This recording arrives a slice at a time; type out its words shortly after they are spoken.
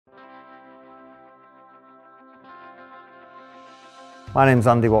My name's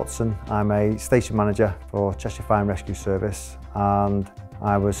Andy Watson. I'm a station manager for Cheshire Fire and Rescue Service, and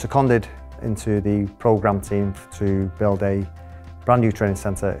I was seconded into the programme team to build a brand new training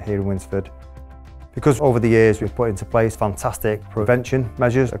centre here in Winsford. Because over the years we've put into place fantastic prevention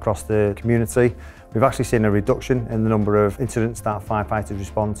measures across the community, we've actually seen a reduction in the number of incidents that firefighters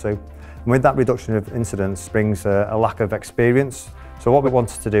respond to. And with that reduction of incidents brings a lack of experience. So what we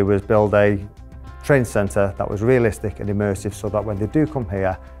wanted to do was build a training centre that was realistic and immersive, so that when they do come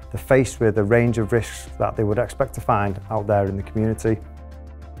here, they're faced with a range of risks that they would expect to find out there in the community.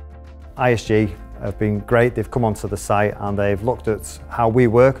 ISG have been great. They've come onto the site and they've looked at how we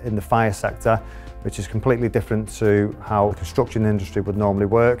work in the fire sector, which is completely different to how the construction industry would normally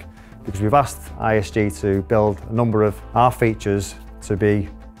work, because we've asked ISG to build a number of our features to be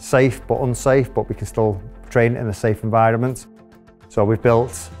safe but unsafe, but we can still train in a safe environment. So we've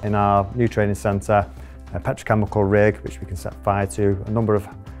built in our new training centre a petrochemical rig which we can set fire to, a number of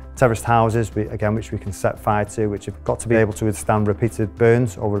terraced houses which we can set fire to, which have got to be able to withstand repeated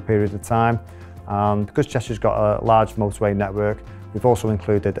burns over a period of time. And because Cheshire's got a large motorway network, we've also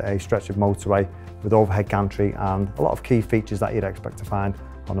included a stretch of motorway with overhead gantry and a lot of key features that you'd expect to find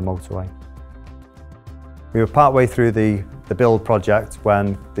on a motorway. We were partway through the build project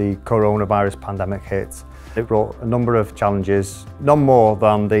when the coronavirus pandemic hit. It brought a number of challenges, none more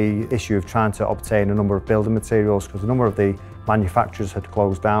than the issue of trying to obtain a number of building materials, because a number of the manufacturers had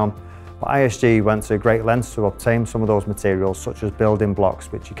closed down. But ISG went to great lengths to obtain some of those materials, such as building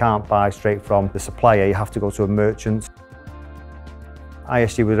blocks, which you can't buy straight from the supplier, you have to go to a merchant.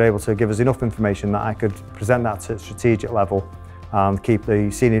 ISG were able to give us enough information that I could present that to a strategic level and keep the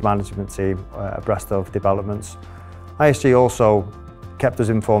senior management team abreast of developments. ISG also kept us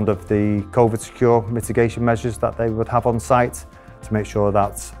informed of the COVID secure mitigation measures that they would have on site to make sure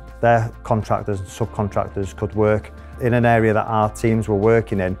that their contractors and subcontractors could work in an area that our teams were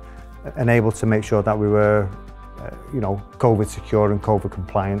working in, and able to make sure that we were COVID secure and COVID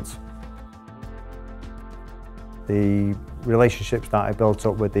compliant. The relationships that I built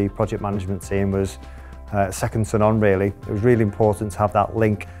up with the project management team was second to none, really. It was really important to have that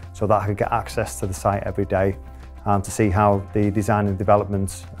link so that I could get access to the site every day and to see how the design and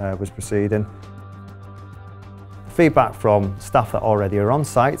development was proceeding. The feedback from staff that already are on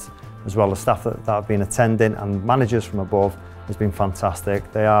site, as well as staff that have been attending and managers from above, has been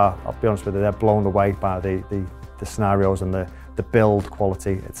fantastic. They are, I'll be honest with you, they're blown away by the scenarios and the build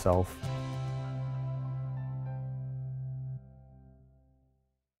quality itself.